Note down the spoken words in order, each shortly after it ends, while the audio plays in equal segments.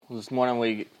This morning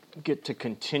we get to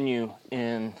continue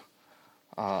in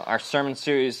our sermon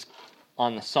series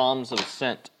on the Psalms of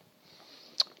Ascent.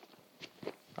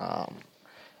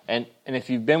 And if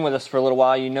you've been with us for a little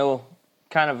while, you know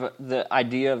kind of the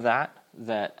idea of that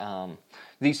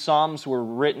these Psalms were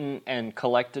written and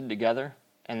collected together,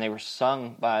 and they were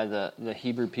sung by the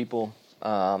Hebrew people,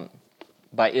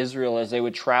 by Israel, as they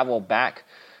would travel back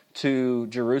to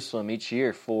Jerusalem each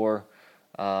year for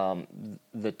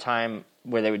the time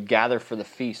where they would gather for the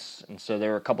feasts. And so there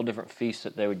were a couple different feasts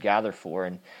that they would gather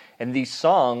for. And these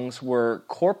songs were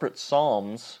corporate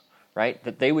psalms, right,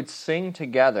 that they would sing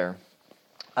together.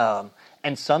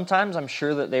 And sometimes I'm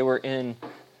sure that they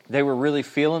were really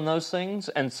feeling those things,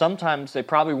 and sometimes they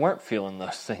probably weren't feeling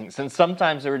those things. And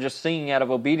sometimes they were just singing out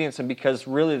of obedience, and because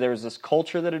really there was this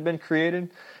culture that had been created,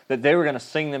 that they were going to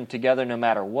sing them together no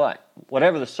matter what.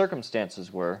 Whatever the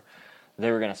circumstances were, they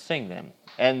were going to sing them.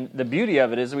 And the beauty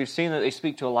of it is that we've seen that they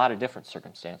speak to a lot of different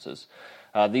circumstances.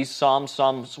 These Psalms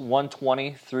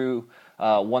 120 through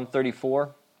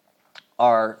 134,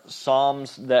 are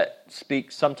Psalms that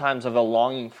speak sometimes of a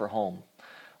longing for home.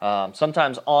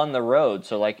 Sometimes on the road,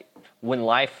 so like when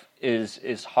life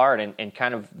is hard and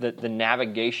kind of the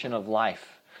navigation of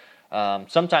life.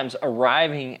 Sometimes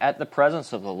arriving at the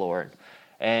presence of the Lord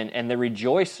and the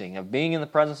rejoicing of being in the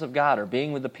presence of God or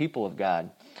being with the people of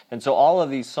God. And so all of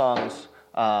these songs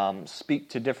speak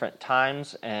to different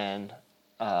times and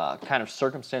kind of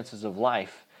circumstances of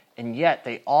life, and yet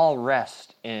they all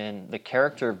rest in the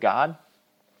character of God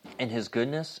and His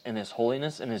goodness and His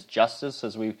holiness and His justice,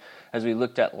 as we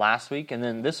looked at last week. And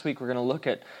then this week we're going to look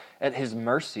at His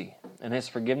mercy and His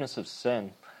forgiveness of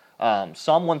sin.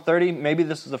 Psalm 130, maybe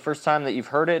this is the first time that you've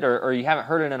heard it or you haven't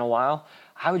heard it in a while.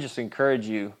 I would just encourage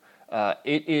you.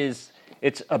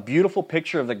 It's a beautiful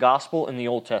picture of the gospel in the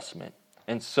Old Testament.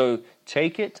 And so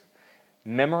take it,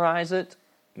 memorize it,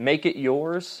 make it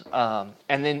yours, and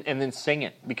then sing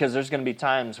it, because there's going to be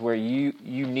times where you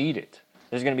need it.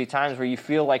 There's going to be times where you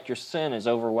feel like your sin is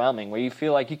overwhelming, where you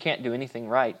feel like you can't do anything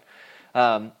right.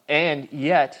 And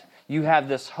yet you have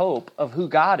this hope of who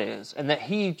God is, and that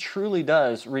He truly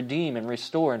does redeem and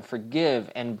restore and forgive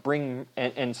and bring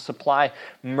and supply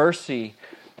mercy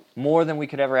more than we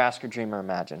could ever ask or dream or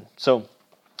imagine. So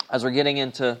as we're getting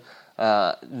into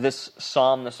this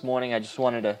psalm this morning, I just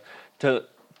wanted to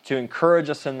encourage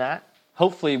us in that.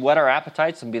 Hopefully whet our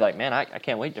appetites and be like, man, I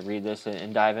can't wait to read this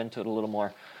and dive into it a little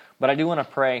more. But I do want to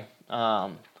pray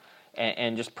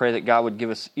and just pray that God would give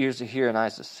us ears to hear and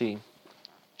eyes to see.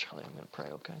 Charlie, I'm going to pray,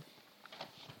 okay?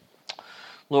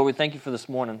 Lord, we thank You for this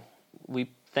morning. We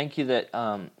thank You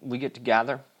that we get to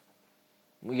gather.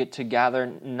 We get to gather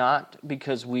not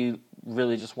because we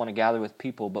really just want to gather with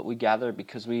people, but we gather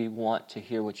because we want to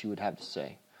hear what You would have to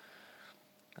say.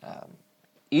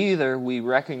 Either we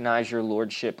recognize Your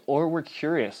lordship or we're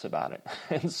curious about it.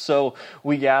 And so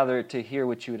we gather to hear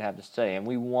what You would have to say. And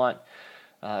we want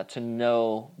to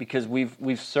know, because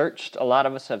we've searched, a lot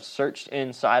of us have searched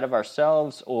inside of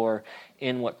ourselves or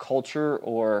in what culture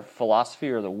or philosophy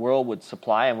or the world would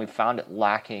supply, and we found it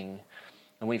lacking.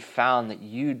 And we found that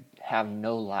You have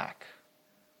no lack.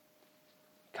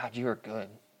 God, You are good.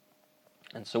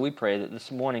 And so we pray that this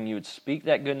morning You would speak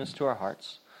that goodness to our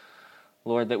hearts.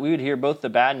 Lord, that we would hear both the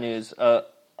bad news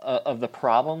of the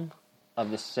problem,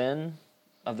 of the sin,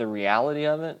 of the reality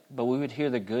of it, but we would hear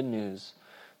the good news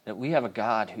that we have a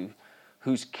God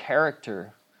whose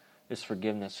character is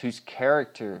forgiveness, whose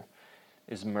character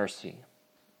is mercy.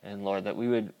 And Lord, that we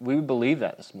would believe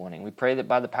that this morning. We pray that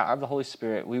by the power of the Holy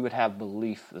Spirit, we would have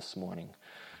belief this morning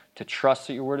to trust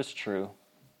that Your word is true,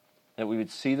 that we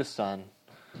would see the Son,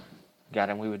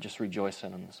 God, and we would just rejoice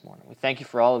in Him this morning. We thank You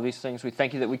for all of these things. We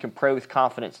thank You that we can pray with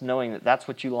confidence, knowing that that's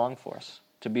what You long for us,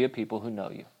 to be a people who know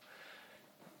You.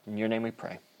 In Your name we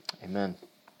pray. Amen.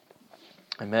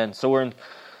 Amen. So we're in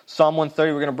Psalm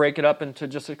 130. We're going to break it up into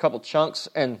just a couple chunks,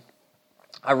 and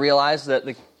I realize that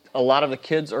a lot of the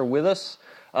kids are with us,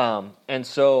 and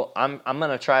so I'm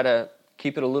going to try to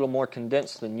keep it a little more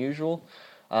condensed than usual,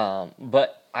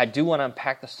 but I do want to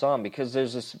unpack the psalm because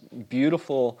there's this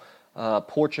beautiful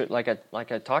portrait, like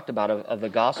I talked about, of the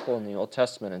gospel in the Old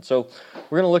Testament. And so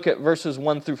we're going to look at verses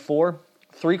 1 through 4.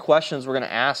 3 questions we're going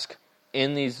to ask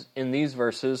in these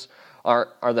verses are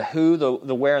the who,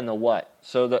 the where, and the what.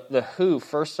 So the who,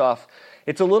 first off,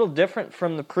 it's a little different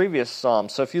from the previous psalm.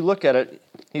 So if you look at it,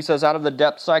 he says, "Out of the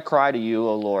depths I cry to You,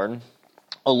 O Lord.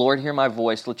 O Lord, hear my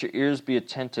voice. Let Your ears be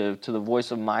attentive to the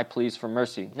voice of my pleas for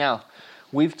mercy." Now,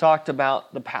 we've talked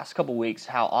about the past couple weeks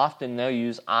how often they'll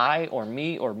use I or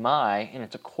me or my, and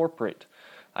it's a corporate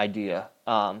idea.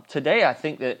 Today, I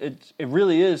think that it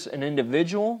really is an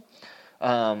individual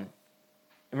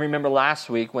And remember last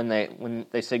week when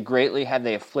they said, greatly have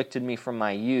they afflicted me from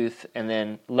my youth, and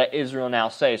then let Israel now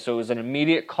say. So it was an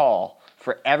immediate call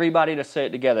for everybody to say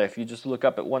it together. If you just look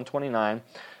up at 129,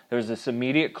 there's this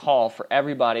immediate call for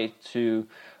everybody to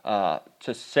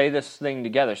say this thing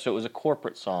together. So it was a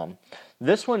corporate psalm.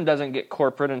 This one doesn't get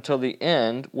corporate until the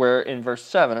end, where in verse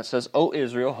 7 it says, O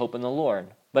Israel, hope in the Lord.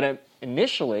 But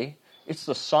initially, it's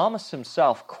the psalmist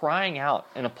himself crying out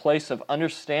in a place of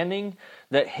understanding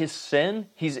that his sin,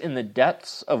 he's in the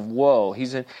depths of woe.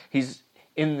 He's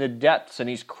in the depths, and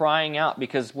he's crying out,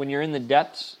 because when you're in the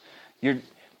depths,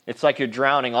 it's like you're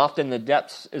drowning. Often the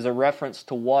depths is a reference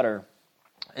to water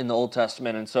in the Old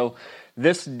Testament. And so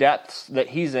this depths that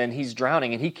he's in, he's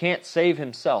drowning, and he can't save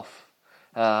himself.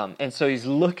 And so he's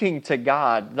looking to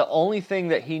God, the only thing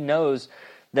that he knows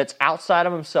that's outside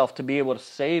of himself, to be able to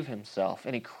save himself.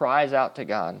 And he cries out to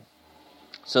God.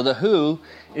 So the who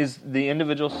is the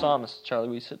individual psalmist. Charlie,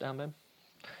 will you sit down, babe?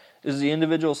 Is the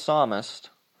individual psalmist,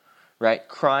 right,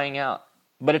 crying out.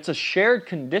 But it's a shared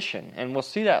condition, and we'll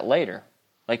see that later.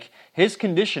 Like, his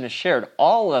condition is shared.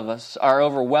 All of us are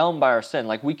overwhelmed by our sin.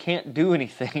 Like, we can't do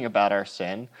anything about our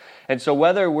sin. And so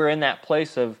whether we're in that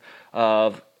place of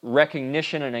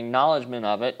recognition and acknowledgement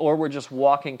of it, or we're just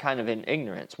walking kind of in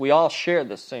ignorance, we all share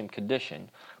the same condition.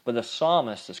 But the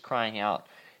psalmist is crying out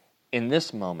in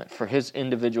this moment for his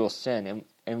individual sin.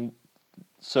 And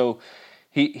so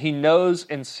he knows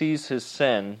and sees his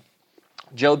sin.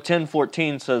 Job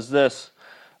 10:14 says this,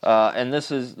 and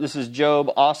this is Job,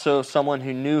 also someone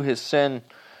who knew his sin.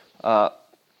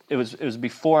 It was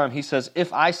before him. He says,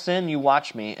 if I sin, you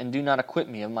watch me, and do not acquit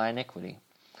me of my iniquity.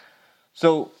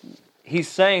 So he's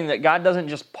saying that God doesn't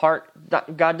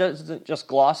just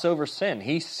gloss over sin.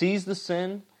 He sees the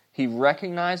sin, he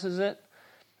recognizes it,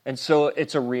 and so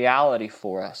it's a reality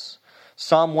for us.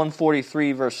 Psalm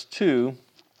 143 verse 2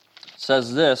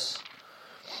 says this.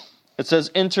 It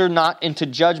says, enter not into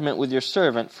judgment with your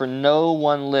servant, for no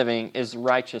one living is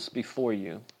righteous before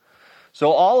you.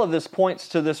 So all of this points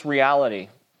to this reality.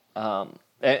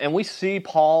 And we see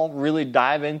Paul really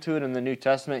dive into it in the New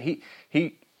Testament.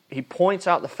 He points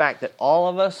out the fact that all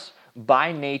of us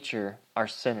by nature are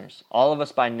sinners. All of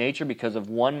us by nature, because of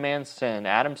one man's sin,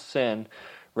 Adam's sin,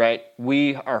 right?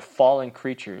 We are fallen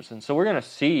creatures. And so we're going to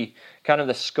see kind of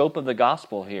the scope of the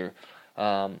gospel here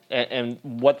and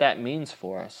what that means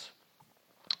for us.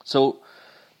 So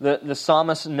the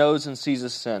psalmist knows and sees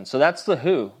his sin. So that's the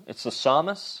who. It's the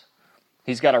psalmist.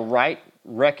 He's got a right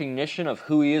recognition of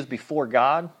who he is before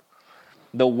God.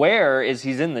 The where is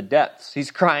he's in the depths.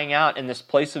 He's crying out in this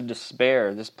place of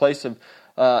despair, this place of,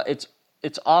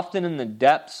 it's often in the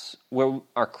depths where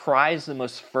our cry is the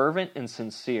most fervent and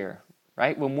sincere,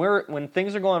 right? When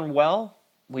things are going well,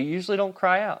 we usually don't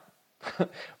cry out.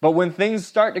 But when things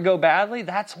start to go badly,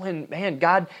 that's when, man,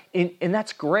 God, and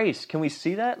that's grace. Can we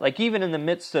see that? Like even in the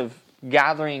midst of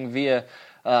gathering via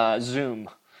Zoom,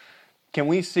 can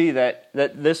we see that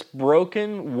this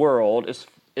broken world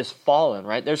is fallen,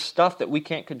 right? There's stuff that we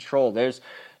can't control. There's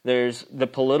the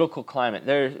political climate.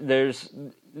 There's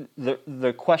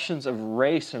the questions of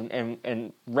race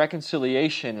and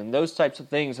reconciliation and those types of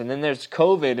things. And then there's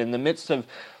COVID in the midst of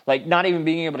like not even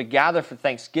being able to gather for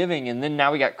Thanksgiving. And then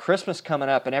now we got Christmas coming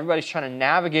up and everybody's trying to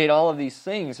navigate all of these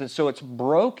things. And so it's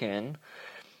broken.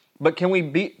 But can we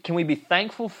be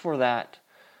thankful for that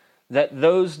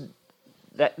those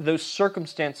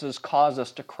circumstances cause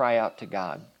us to cry out to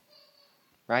God?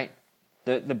 Right?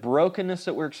 The brokenness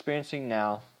that we're experiencing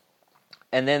now,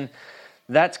 and then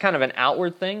that's kind of an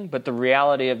outward thing, but the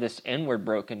reality of this inward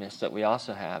brokenness that we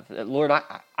also have. That, Lord,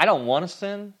 I don't want to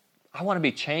sin. I want to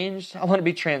be changed. I want to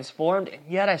be transformed, and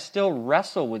yet I still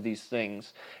wrestle with these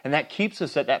things. And that keeps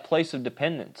us at that place of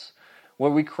dependence,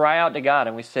 where we cry out to God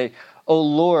and we say, oh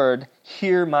Lord,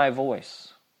 hear my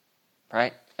voice.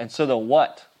 Right? And so the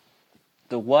what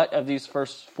of these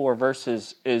first 4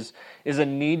 verses is a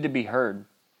need to be heard.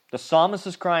 The psalmist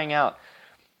is crying out,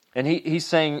 and he's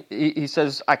saying, he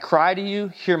says, I cry to you,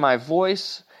 hear my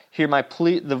voice, hear my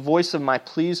plea, the voice of my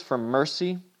pleas for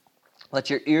mercy. Let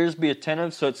your ears be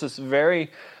attentive. So it's this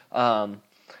very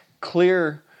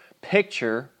clear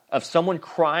picture of someone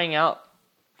crying out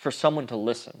for someone to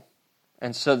listen.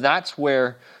 And so that's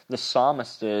where the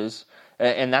psalmist is,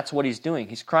 and that's what he's doing.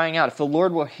 He's crying out. If the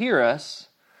Lord will hear us,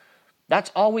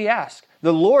 that's all we ask.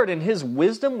 The Lord in his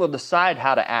wisdom will decide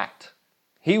how to act.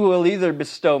 He will either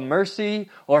bestow mercy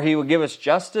or he will give us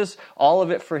justice, all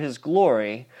of it for his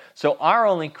glory. So our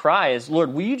only cry is,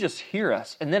 Lord, will you just hear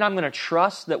us? And then I'm going to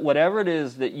trust that whatever it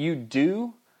is that you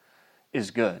do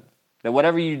is good. That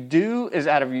whatever you do is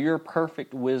out of your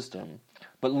perfect wisdom.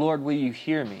 But Lord, will you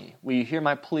hear me? Will you hear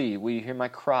my plea? Will you hear my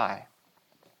cry?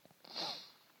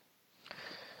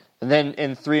 And then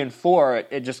in 3 and 4,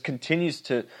 it just continues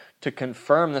to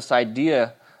confirm this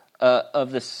idea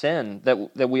of the sin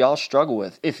that we all struggle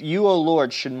with. If you, O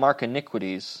Lord, should mark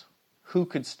iniquities, who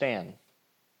could stand?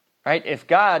 Right? If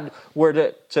God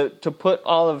were to put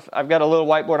all of, I've got a little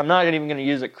whiteboard, I'm not even going to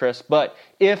use it, Chris, but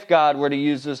if God were to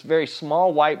use this very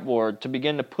small whiteboard to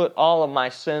begin to put all of my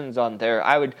sins on there,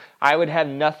 I would have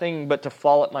nothing but to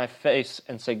fall at my face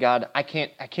and say, God, I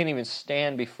can't even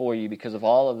stand before you because of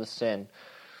all of the sin.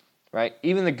 Right?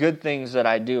 Even the good things that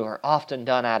I do are often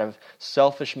done out of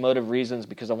selfish motive reasons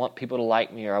because I want people to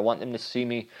like me or I want them to see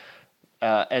me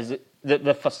as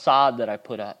the facade that I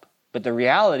put up. But the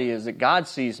reality is that God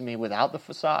sees me without the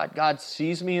facade. God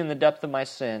sees me in the depth of my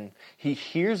sin. He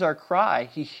hears our cry,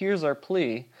 He hears our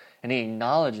plea, and He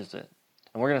acknowledges it.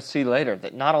 And we're going to see later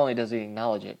that not only does He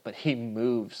acknowledge it, but He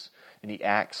moves and He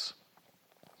acts.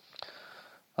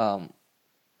 So,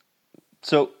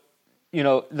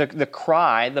 the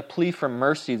cry, the plea for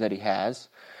mercy that He has,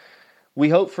 we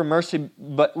hope for mercy,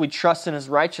 but we trust in His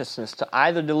righteousness to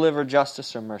either deliver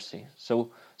justice or mercy. So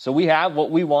we have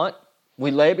what we want. We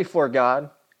lay it before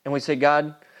God, and we say,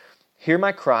 God, hear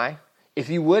my cry. If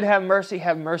you would have mercy,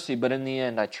 but in the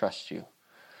end, I trust you.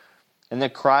 And the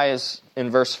cry is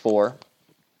in verse 4.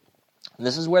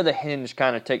 This is where the hinge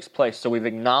kind of takes place. So we've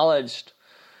acknowledged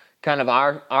kind of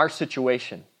our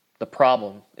situation, the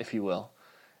problem, if you will.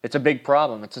 It's a big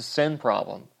problem. It's a sin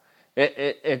problem.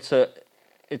 It's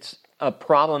a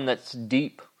problem that's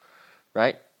deep,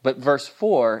 right? But verse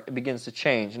 4, it begins to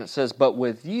change, and it says, but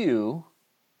with you,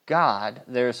 God,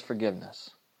 there is forgiveness.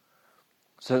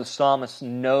 So the psalmist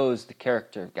knows the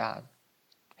character of God.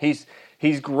 He's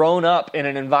grown up in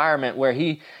an environment where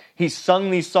he's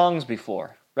sung these songs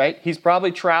before, right? He's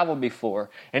probably traveled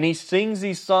before, and he sings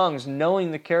these songs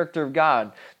knowing the character of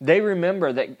God. They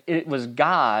remember that it was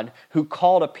God who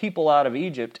called a people out of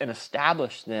Egypt and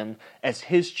established them as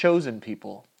His chosen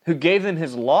people, who gave them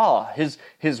His law,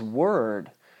 His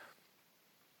word.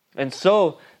 And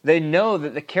so they know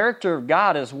that the character of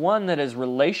God is one that is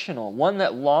relational, one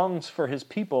that longs for His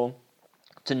people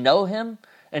to know Him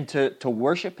and to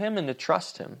worship Him and to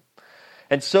trust Him.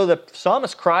 And so the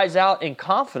psalmist cries out in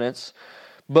confidence,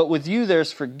 but with you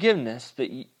there's forgiveness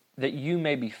that you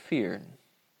may be feared.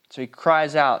 So he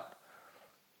cries out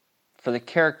for the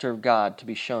character of God to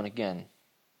be shown again.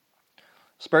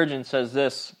 Spurgeon says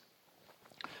this.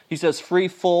 He says, free,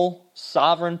 full,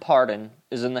 sovereign pardon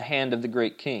is in the hand of the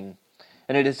great King,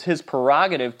 and it is His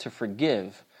prerogative to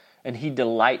forgive, and He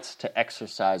delights to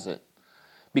exercise it.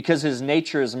 Because His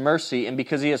nature is mercy, and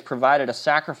because He has provided a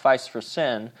sacrifice for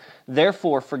sin,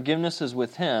 therefore forgiveness is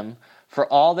with Him for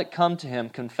all that come to Him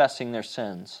confessing their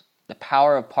sins. The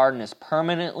power of pardon is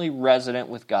permanently resident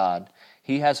with God.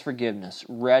 He has forgiveness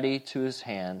ready to His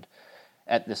hand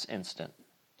at this instant.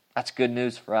 That's good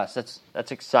news for us.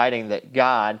 That's exciting that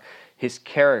God, His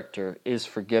character is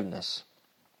forgiveness.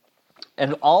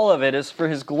 And all of it is for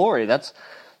His glory.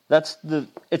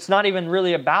 It's not even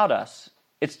really about us.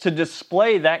 It's to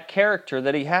display that character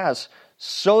that He has,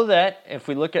 so that, if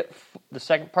we look at the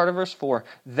second part of verse 4,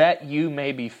 that you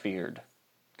may be feared,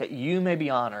 that you may be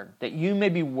honored, that you may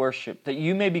be worshipped, that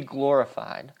you may be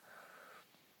glorified.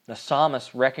 The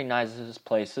psalmist recognizes his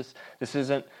place. This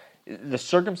isn't, the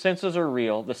circumstances are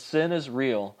real, the sin is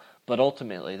real, but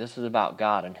ultimately this is about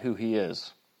God and who He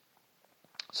is.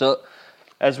 So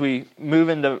as we move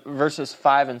into verses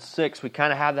 5 and 6, we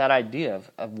kind of have that idea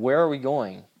of where are we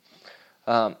going?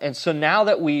 And so now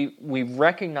that we've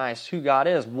recognized who God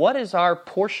is, what is our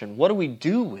portion? What do we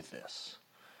do with this?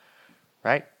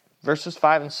 Right? Verses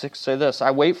 5 and 6 say this,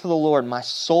 I wait for the Lord, my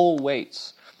soul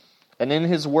waits, and in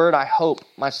His word I hope.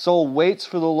 My soul waits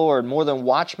for the Lord more than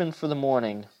watchmen for the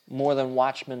morning, more than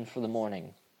watchmen for the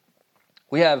morning.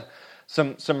 We have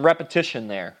some repetition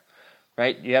there,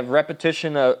 right? You have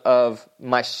repetition of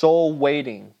my soul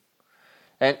waiting.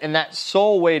 And that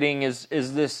soul waiting is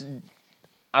this,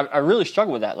 I really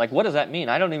struggle with that. Like, what does that mean?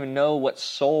 I don't even know what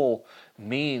soul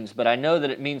means, but I know that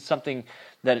it means something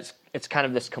that it's kind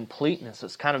of this completeness.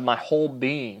 It's kind of my whole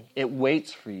being. It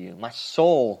waits for you. My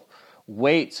soul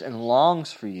waits and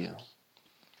longs for you.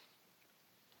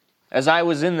 As I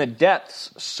was in the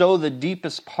depths, so the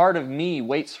deepest part of me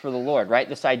waits for the Lord, right?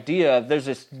 This idea of there's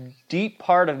this deep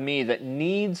part of me that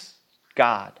needs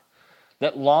God,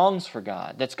 that longs for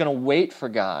God, that's going to wait for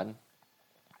God.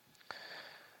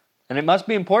 And it must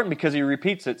be important because he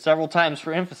repeats it several times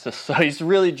for emphasis. So he's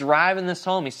really driving this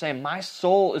home. He's saying, my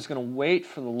soul is going to wait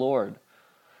for the Lord.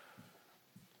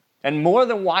 And more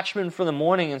than watchmen for the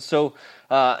morning. And so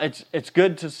it's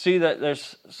good to see that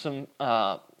there's some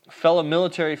fellow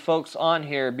military folks on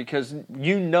here, because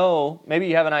maybe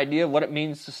you have an idea of what it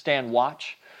means to stand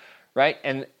watch, right?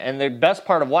 And the best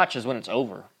part of watch is when it's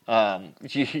over.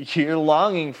 You're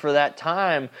longing for that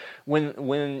time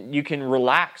when you can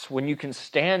relax, when you can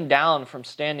stand down from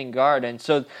standing guard. And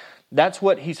so that's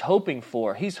what he's hoping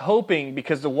for. He's hoping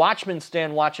because the watchmen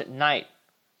stand watch at night,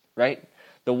 right?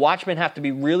 The watchmen have to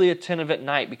be really attentive at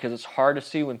night because it's hard to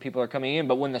see when people are coming in.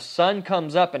 But when the sun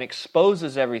comes up and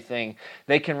exposes everything,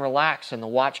 they can relax and the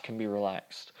watch can be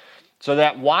relaxed. So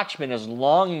that watchman is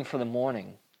longing for the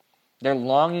morning. They're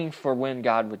longing for when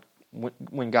God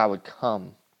would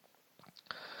come.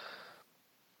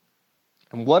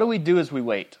 And what do we do as we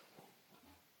wait?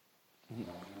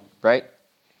 Right?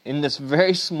 In this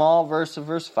very small verse of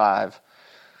verse 5,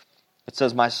 it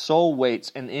says, "My soul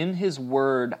waits, and in His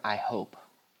word I hope."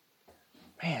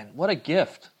 Man, what a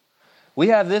gift. We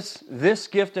have this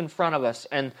gift in front of us,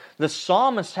 and the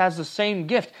psalmist has the same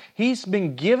gift. He's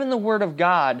been given the word of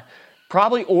God,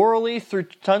 probably orally through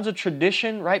tons of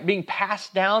tradition, right? Being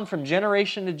passed down from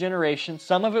generation to generation.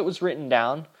 Some of it was written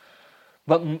down.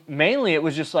 But mainly it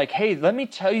was just like, hey, let me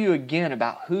tell you again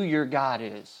about who your God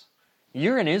is.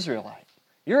 You're an Israelite.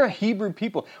 You're a Hebrew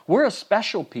people. We're a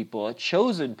special people, a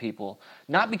chosen people.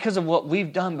 Not because of what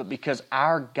we've done, but because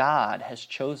our God has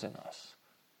chosen us.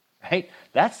 Right?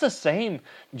 That's the same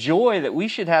joy that we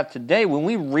should have today. When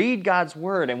we read God's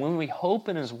Word and when we hope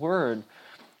in His Word,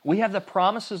 we have the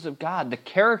promises of God, the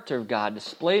character of God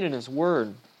displayed in His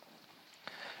Word.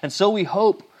 And so we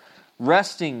hope,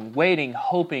 resting, waiting,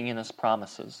 hoping in His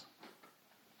promises.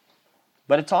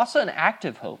 But it's also an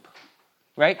active hope,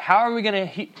 right? How are we going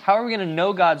to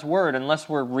know God's Word unless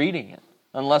we're reading it,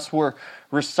 unless we're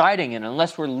reciting it,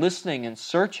 unless we're listening and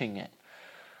searching it?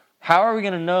 How are we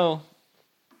going to know?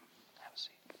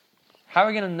 How are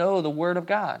we going to know the Word of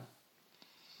God?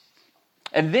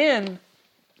 And then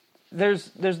there's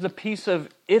the piece of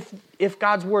if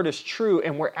God's Word is true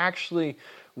and we're actually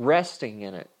resting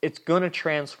in it, it's going to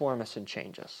transform us and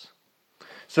change us.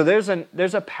 So there's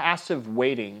a passive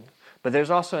waiting, but there's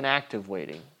also an active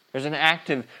waiting. There's an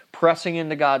active pressing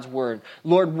into God's Word.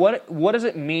 Lord, what does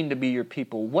it mean to be your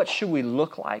people? What should we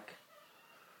look like?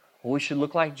 Well, we should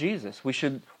look like Jesus. We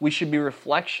should be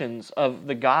reflections of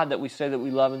the God that we say that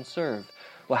we love and serve.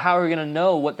 Well, how are we going to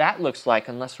know what that looks like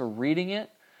unless we're reading it,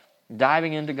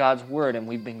 diving into God's Word, and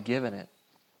we've been given it?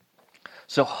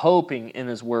 So hoping in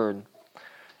His Word.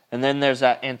 And then there's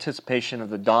that anticipation of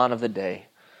the dawn of the day,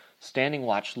 standing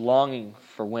watch, longing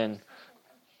for when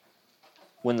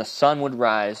the sun would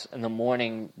rise and the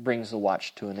morning brings the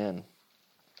watch to an end.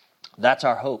 That's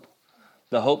our hope.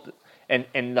 The hope, and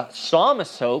the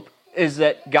psalmist's hope is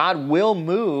that God will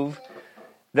move,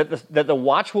 that the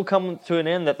watch will come to an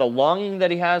end, that the longing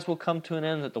that he has will come to an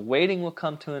end, that the waiting will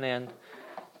come to an end.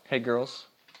 Hey girls,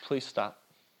 please stop.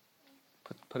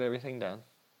 Put everything down.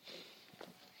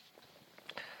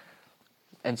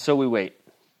 And so we wait.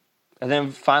 And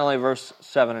then finally, verse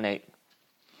 7 and 8.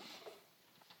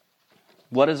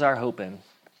 What is our hope in?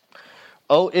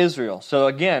 O Israel. So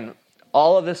again,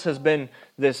 all of this has been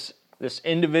this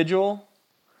individual.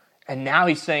 And now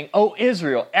he's saying, oh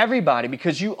Israel, everybody,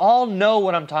 because you all know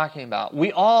what I'm talking about.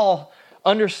 We all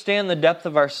understand the depth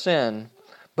of our sin.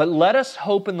 But let us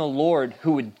hope in the Lord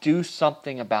who would do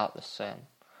something about the sin.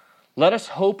 Let us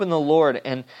hope in the Lord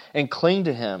and cling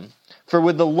to Him. For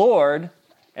with the Lord...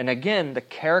 And again, the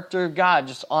character of God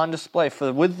just on display.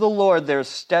 For with the Lord there is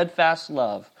steadfast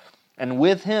love, and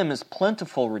with Him is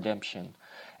plentiful redemption.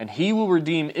 And He will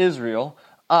redeem Israel,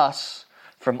 us,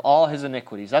 from all his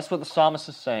iniquities. That's what the psalmist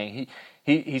is saying.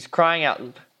 He's crying out,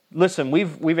 listen,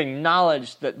 we've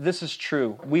acknowledged that this is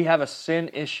true. We have a sin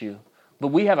issue, but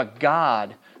we have a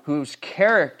God whose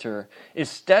character is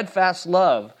steadfast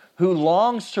love, who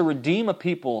longs to redeem a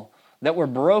people that were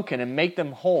broken and make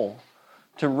them whole.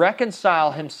 To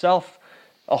reconcile Himself,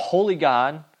 a holy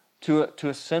God, to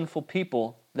a sinful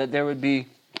people, that He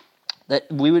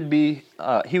would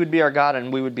be our God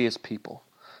and we would be His people.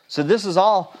 So this is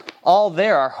all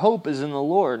there. Our hope is in the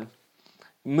Lord.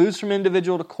 He moves from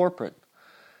individual to corporate,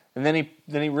 and then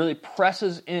he really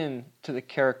presses in to the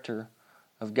character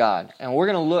of God. And we're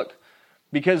going to look,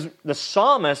 because the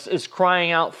psalmist is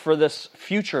crying out for this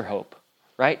future hope,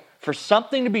 right? For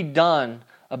something to be done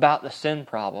about the sin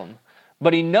problem.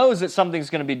 But he knows that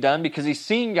something's going to be done because he's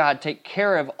seen God take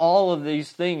care of all of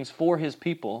these things for His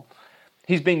people.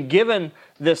 He's been given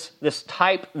this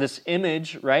type, this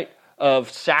image, right, of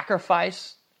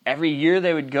sacrifice. Every year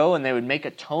they would go and they would make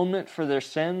atonement for their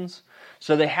sins.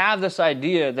 So they have this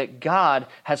idea that God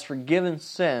has forgiven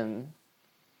sin,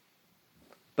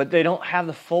 but they don't have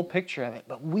the full picture of it.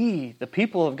 But we, the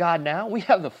people of God now, we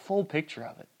have the full picture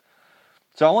of it.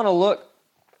 So I want to look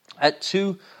at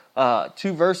two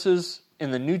verses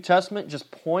in the New Testament,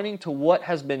 just pointing to what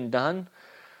has been done.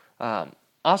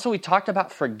 Also, we talked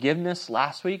about forgiveness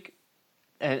last week,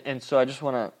 and so I just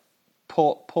want to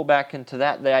pull back into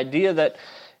that. The idea that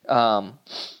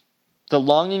the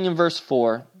longing in verse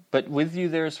 4, but with you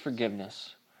there is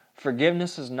forgiveness.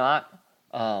 Forgiveness is not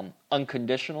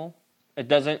unconditional. It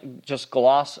doesn't just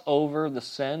gloss over the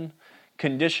sin.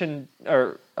 Forgiveness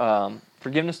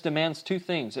demands two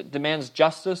things. It demands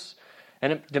justice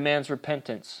and it demands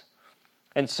repentance.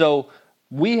 And so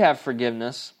we have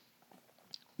forgiveness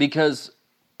because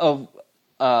of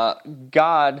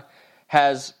God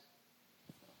has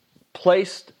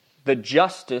placed the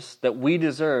justice that we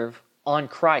deserve on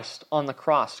Christ, on the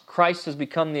cross. Christ has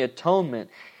become the atonement.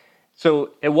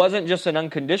 So it wasn't just an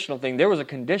unconditional thing. There was a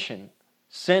condition.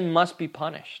 Sin must be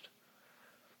punished.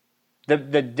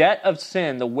 The debt of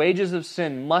sin, the wages of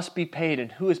sin must be paid.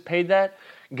 And who has paid that?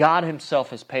 God himself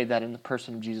has paid that in the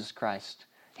person of Jesus Christ.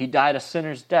 He died a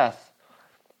sinner's death.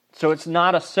 So it's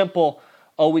not a simple,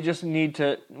 we need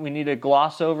to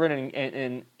gloss over it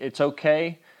and it's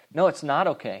okay. No, it's not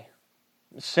okay.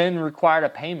 Sin required a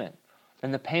payment.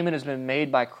 And the payment has been made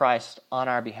by Christ on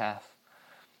our behalf.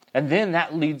 And then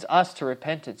that leads us to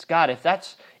repentance. God,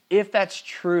 if that's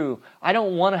true, I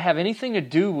don't want to have anything to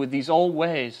do with these old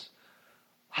ways.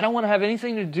 I don't want to have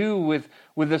anything to do with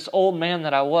this old man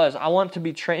that I was. I want to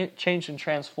be changed and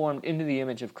transformed into the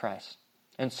image of Christ.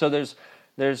 And so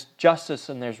there's justice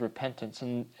and there's repentance.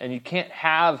 And you can't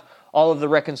have all of the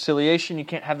reconciliation, you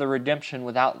can't have the redemption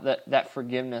without that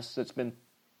forgiveness that's been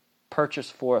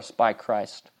purchased for us by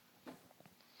Christ.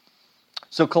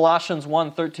 So Colossians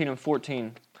 1, 13 and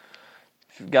 14.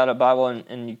 If you've got a Bible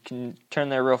and you can turn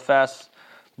there real fast.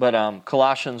 But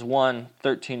Colossians 1,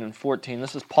 13 and 14.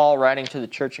 This is Paul writing to the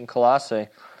church in Colossae.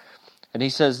 And he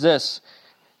says this,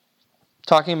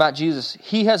 talking about Jesus.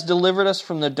 He has delivered us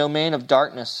from the domain of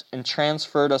darkness and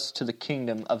transferred us to the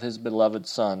kingdom of his beloved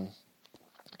Son,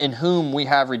 in whom we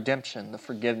have redemption, the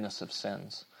forgiveness of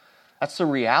sins. That's the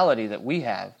reality that we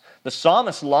have. The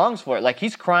psalmist longs for it. Like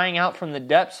he's crying out from the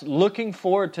depths, looking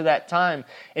forward to that time.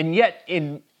 And yet,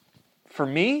 for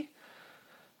me,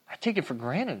 I take it for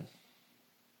granted.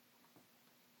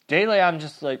 Daily, I'm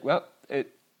just like, well,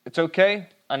 it's okay.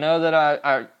 I know that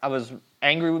I was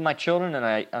angry with my children and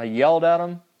I yelled at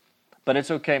them, but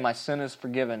it's okay. My sin is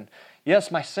forgiven.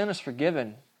 Yes, my sin is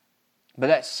forgiven, but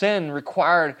that sin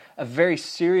required a very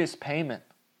serious payment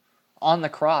on the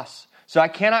cross. So I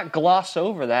cannot gloss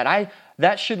over that.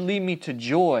 That should lead me to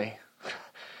joy.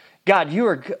 God, you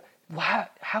are good.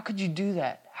 How could you do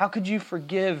that? How could you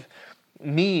forgive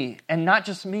me, and not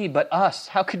just me, but us?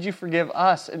 How could you forgive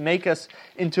us and make us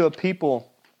into a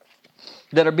people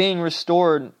that are being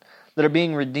restored, that are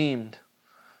being redeemed?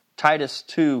 Titus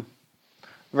 2,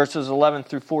 verses 11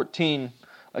 through 14.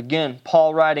 Again,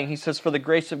 Paul writing, he says, "For the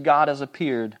grace of God has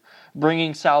appeared,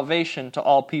 bringing salvation to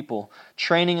all people,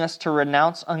 training us to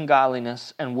renounce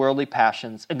ungodliness and worldly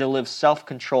passions, and to live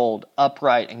self-controlled,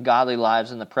 upright, and godly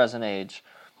lives in the present age."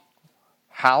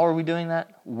 How are we doing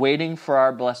that? Waiting for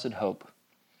our blessed hope,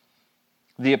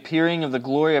 the appearing of the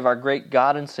glory of our great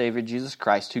God and Savior, Jesus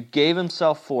Christ, who gave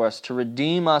himself for us to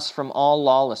redeem us from all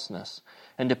lawlessness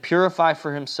and to purify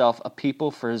for himself a people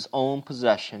for his own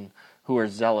possession who are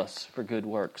zealous for good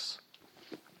works.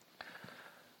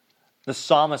 The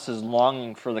psalmist is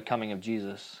longing for the coming of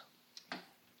Jesus.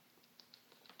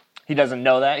 He doesn't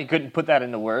know that. He couldn't put that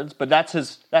into words, but that's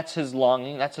his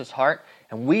longing, that's his heart.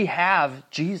 And we have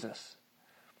Jesus.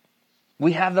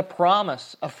 We have the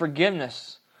promise of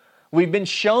forgiveness. We've been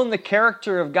shown the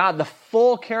character of God, the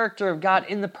full character of God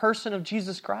in the person of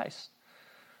Jesus Christ.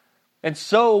 And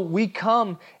so we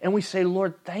come and we say,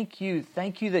 Lord, thank you.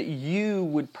 Thank you that you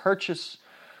would purchase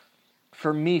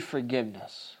for me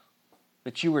forgiveness,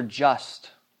 that you were just.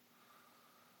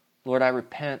 Lord, I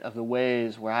repent of the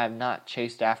ways where I have not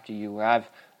chased after you, where I've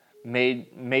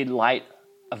made light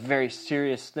of very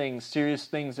serious things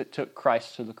that took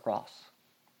Christ to the cross.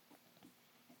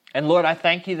 And Lord, I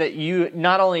thank you that you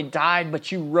not only died, but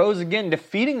you rose again,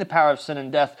 defeating the power of sin and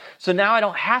death. So now I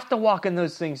don't have to walk in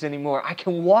those things anymore. I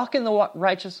can walk in the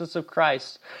righteousness of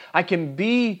Christ. I can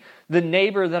be the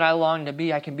neighbor that I long to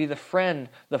be. I can be the friend,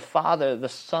 the father, the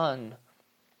son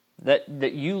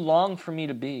that you long for me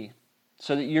to be,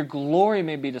 so that your glory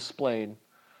may be displayed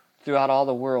throughout all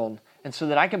the world, and so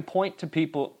that I can point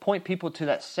people to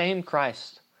that same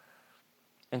Christ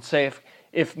and say,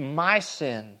 if my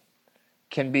sin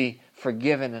can be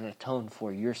forgiven and atoned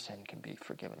for, your sin can be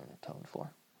forgiven and atoned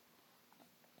for.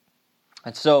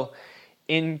 And so,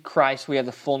 in Christ, we have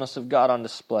the fullness of God on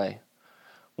display.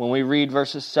 When we read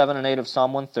verses 7 and 8 of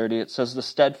Psalm 130, it says, "The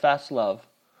steadfast love,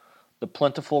 the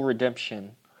plentiful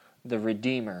redemption, the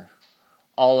Redeemer,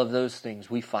 all of those things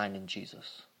we find in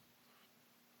Jesus.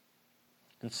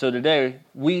 And so today,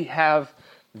 we have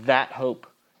that hope,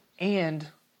 and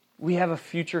we have a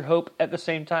future hope at the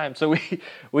same time. So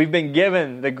we've been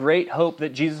given the great hope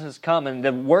that Jesus has come, and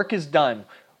the work is done.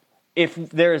 If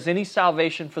there is any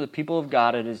salvation for the people of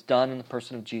God, it is done in the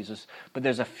person of Jesus. But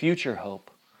there's a future hope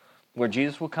where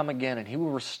Jesus will come again, and He will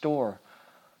restore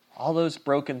all those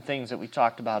broken things that we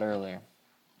talked about earlier.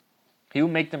 He will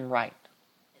make them right.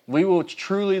 We will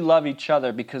truly love each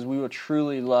other because we will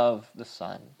truly love the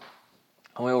Son.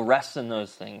 And we will rest in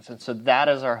those things. And so that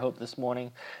is our hope this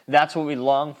morning. That's what we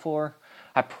long for.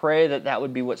 I pray that that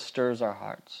would be what stirs our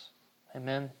hearts.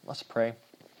 Amen. Let's pray.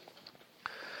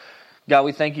 God,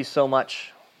 we thank you so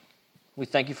much. We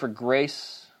thank you for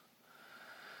grace.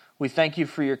 We thank you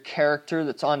for your character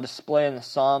that's on display in the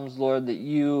Psalms, Lord, that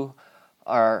you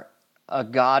are a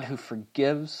God who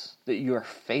forgives, that you are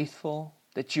faithful,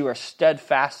 that you are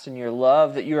steadfast in your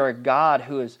love, that you are a God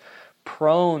who is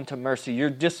prone to mercy. Your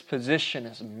disposition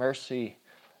is mercy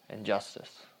and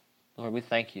justice. Lord, we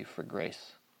thank you for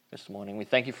grace this morning. We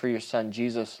thank you for your Son,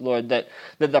 Jesus, Lord, that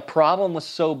the problem was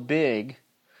so big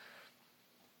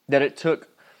that it took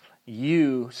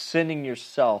you sending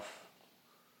yourself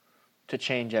to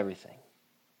change everything.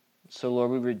 So,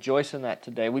 Lord, we rejoice in that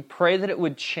today. We pray that it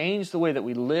would change the way that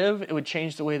we live. It would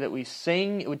change the way that we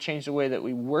sing. It would change the way that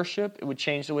we worship. It would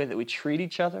change the way that we treat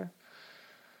each other.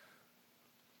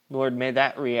 Lord, may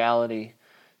that reality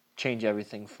change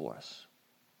everything for us.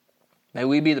 May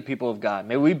we be the people of God.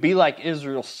 May we be like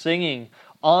Israel, singing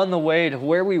on the way to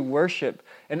where we worship,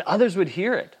 and others would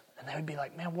hear it. And they would be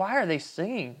like, man, why are they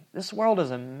singing? This world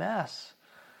is a mess.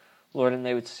 Lord, and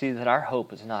they would see that our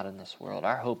hope is not in this world.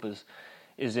 Our hope is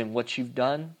in what you've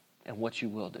done and what you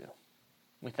will do.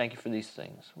 We thank you for these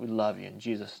things. We love you in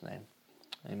Jesus' name.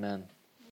 Amen.